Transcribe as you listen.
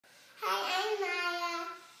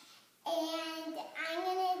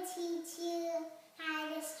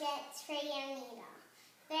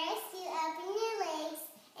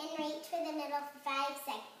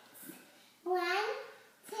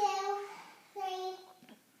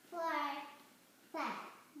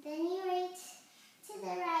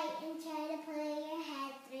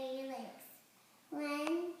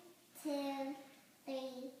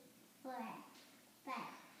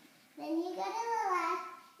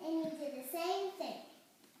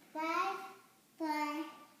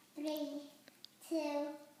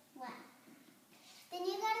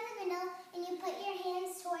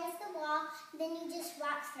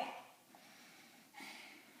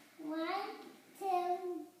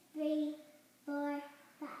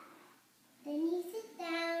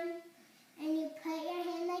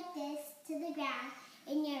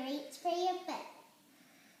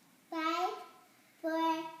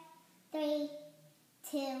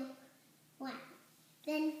1.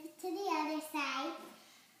 Then to the other side.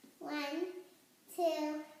 1, 2,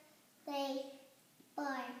 3, 4,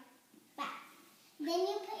 5. Then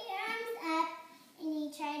you put your arms up and you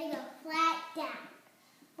try to go flat down.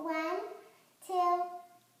 1, 2,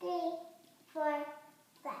 3, 4,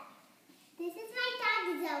 5. This is my dog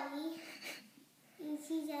Zoe. And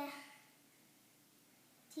she's a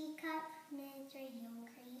teacup miniature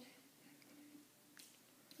yogurt.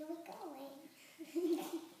 Here we go, Wayne.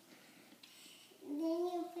 Then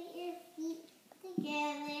you put your feet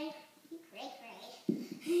together. Great.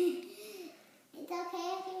 It's okay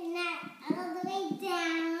if you're not all the way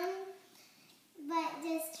down, but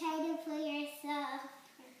just try to pull yourself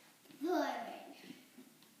forward.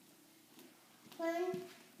 1,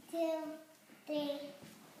 2, 3,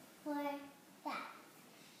 4, 5.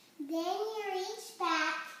 Then you reach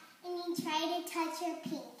back and you try to touch your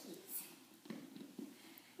pinkies.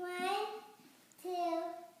 1, 2,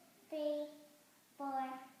 3, 4,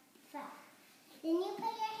 5. Then you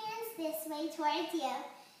put your hands this way towards you.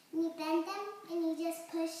 And you bend them and you just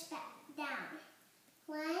push back down.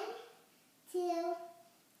 1, 2,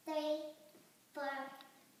 3, 4,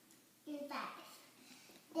 and 5.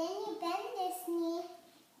 Then you bend this knee,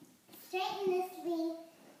 straighten this knee,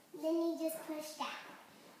 then you just push down.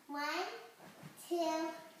 1, 2,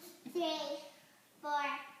 3, 4,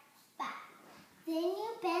 5. Then you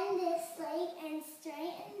bend this leg and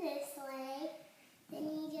straighten this leg, then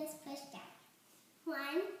you just push down. 1,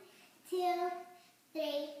 2,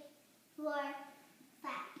 3, 4,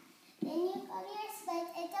 5. Then you go to your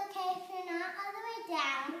splits. It's okay if you're not all the way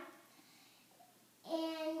down.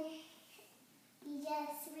 And you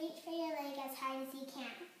just reach for your leg as hard as you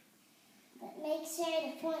can. But make sure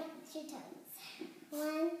to point your toes.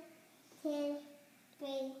 1, 2,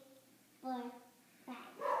 3, 4, 5.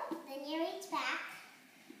 Then you reach back.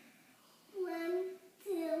 1,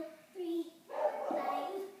 2, 3, 4, 5.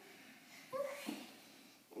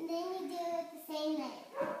 And then you do it the same way.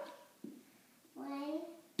 1,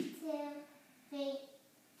 2, 3,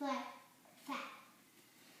 4, 5.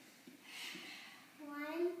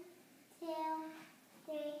 1, 2,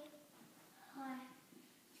 3, 4,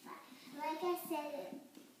 5. Like I said,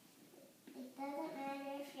 it doesn't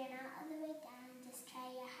matter if you're not all the way down, just try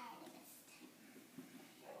your hardest.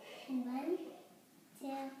 1, 2,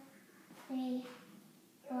 3,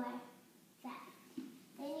 4, 5.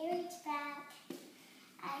 Then you reach back.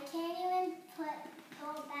 I can't even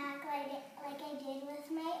pull back like I did with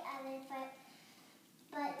my other foot,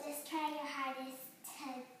 but just try your hardest to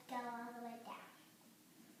go all the way down.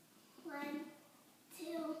 1,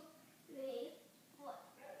 2, 3, 4,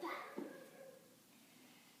 5.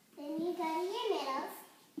 Then you go to your middles.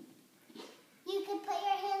 You could put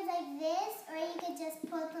your hands like this, or you could just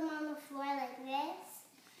put them on the floor like this,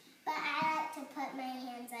 but I like to put my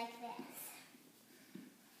hands like this.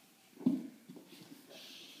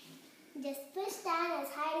 Just push down as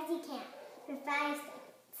hard as you can for 5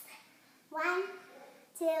 seconds. 1,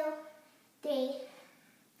 2, 3,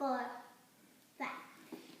 4, 5.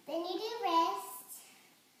 Then you do wrist,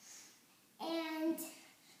 and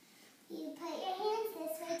you put your hands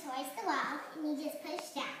this way towards the wall, and you just push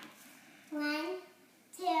down. 1,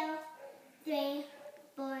 2, 3,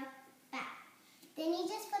 4, 5. Then you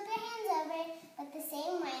just flip your hands over, but the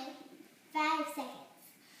same way, 5 seconds.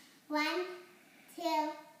 1,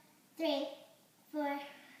 2, 3, 4,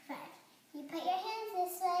 5. You put your hands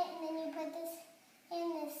this way, and then you put this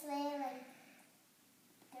hand this way, like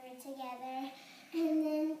they're together, and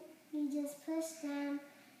then you just push down,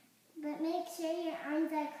 but make sure your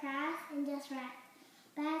arms are crossed and just rock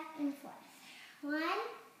back and forth. 1,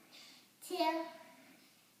 2,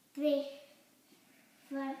 3,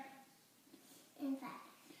 4, and 5.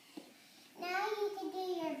 Now you can do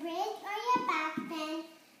your bridge or your back bend,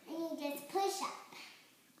 and you just push up.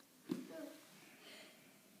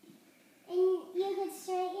 And you could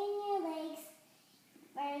straighten your legs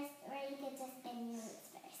first, or you could just bend your legs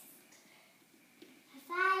first. For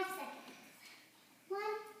 5 seconds. 1,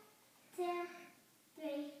 2,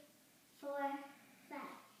 3, 4, 5.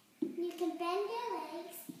 You can bend your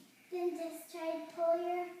legs, then just try to pull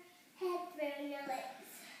your head through your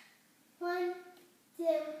legs. 1, 2,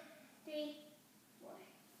 3, 4,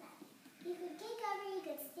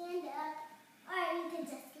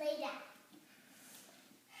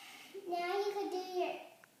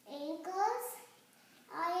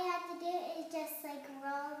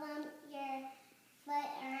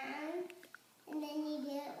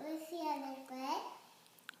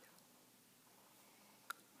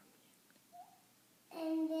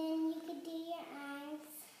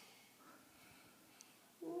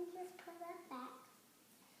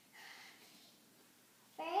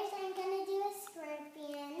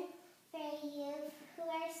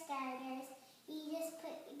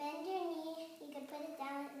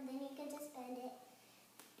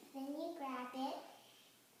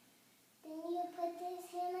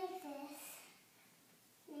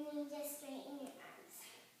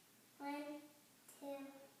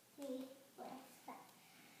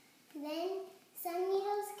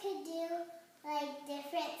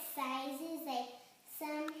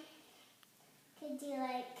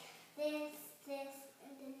 like this, this,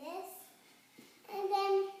 and then this. And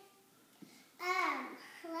then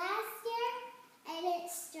last year I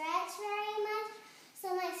didn't stretch very much,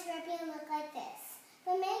 so my scorpion looked like this.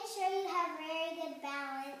 But make sure you have very good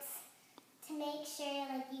balance to make sure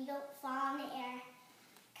like you don't fall in the air.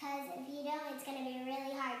 Because if you don't, it's going to be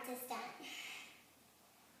really hard to stunt.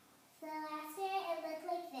 So last year it looked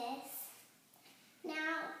like this.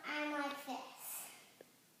 Now I'm like this.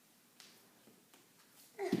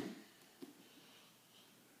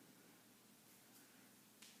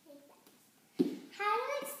 How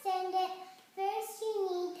to extend it? First you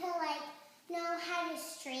need to like know how to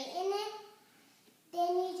straighten it. Then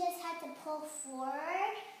you just have to pull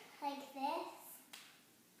forward like this.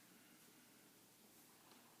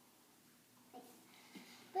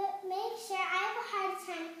 But make sure, I have a hard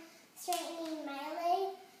time straightening my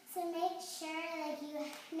leg, so make sure like